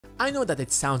I know that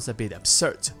it sounds a bit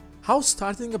absurd, how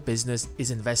starting a business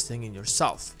is investing in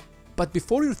yourself. But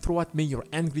before you throw at me your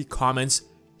angry comments,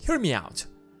 hear me out.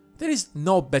 There is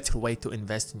no better way to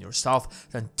invest in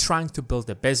yourself than trying to build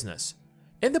a business.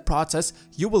 In the process,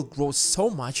 you will grow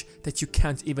so much that you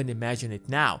can't even imagine it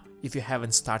now if you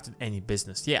haven't started any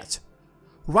business yet.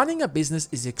 Running a business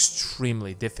is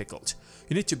extremely difficult.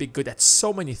 You need to be good at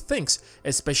so many things,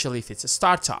 especially if it's a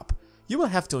startup. You will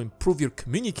have to improve your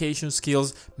communication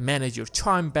skills, manage your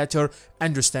time better,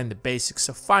 understand the basics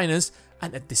of finance,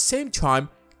 and at the same time,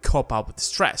 cope up with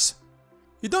stress.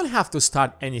 You don't have to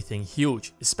start anything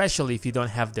huge, especially if you don't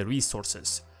have the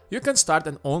resources. You can start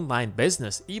an online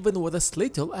business even with as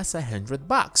little as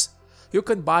 $100. You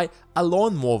can buy a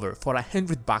lawnmower for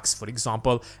 $100, for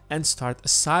example, and start a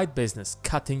side business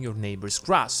cutting your neighbor's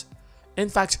grass. In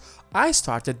fact, I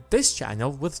started this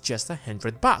channel with just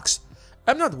 $100.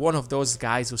 I'm not one of those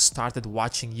guys who started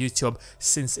watching YouTube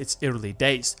since its early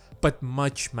days, but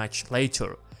much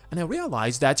later. And I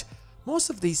realized that most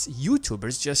of these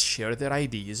YouTubers just share their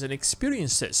ideas and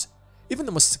experiences. Even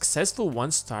the most successful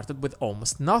ones started with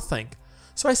almost nothing.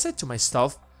 So I said to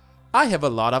myself, I have a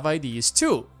lot of ideas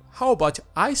too. How about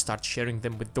I start sharing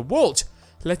them with the world?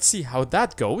 Let's see how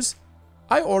that goes.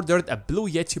 I ordered a Blue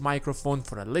Yeti microphone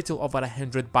for a little over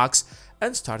 $100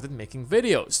 and started making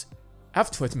videos. I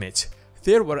have to admit,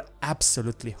 they were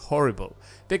absolutely horrible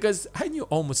because I knew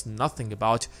almost nothing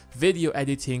about video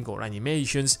editing or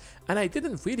animations, and I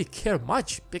didn't really care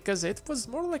much because it was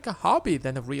more like a hobby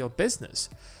than a real business.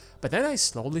 But then I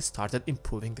slowly started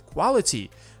improving the quality,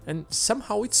 and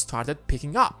somehow it started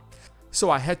picking up.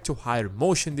 So I had to hire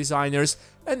motion designers,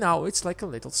 and now it's like a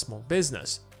little small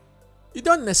business. You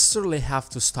don't necessarily have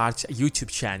to start a YouTube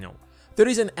channel. There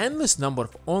is an endless number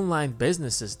of online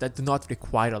businesses that do not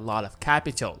require a lot of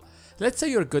capital. Let's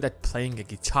say you're good at playing a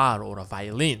guitar or a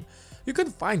violin. You can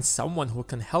find someone who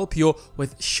can help you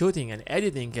with shooting and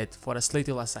editing it for as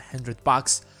little as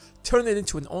 $100, turn it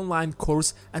into an online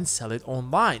course and sell it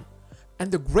online.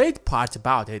 And the great part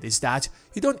about it is that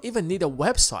you don't even need a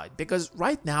website because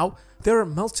right now there are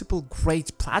multiple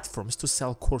great platforms to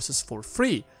sell courses for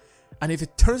free. And if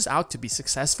it turns out to be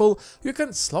successful, you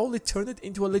can slowly turn it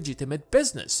into a legitimate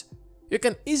business. You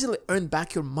can easily earn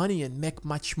back your money and make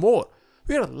much more.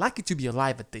 We are lucky to be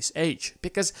alive at this age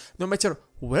because no matter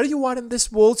where you are in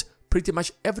this world, pretty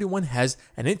much everyone has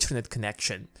an internet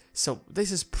connection. So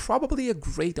this is probably a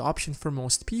great option for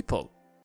most people.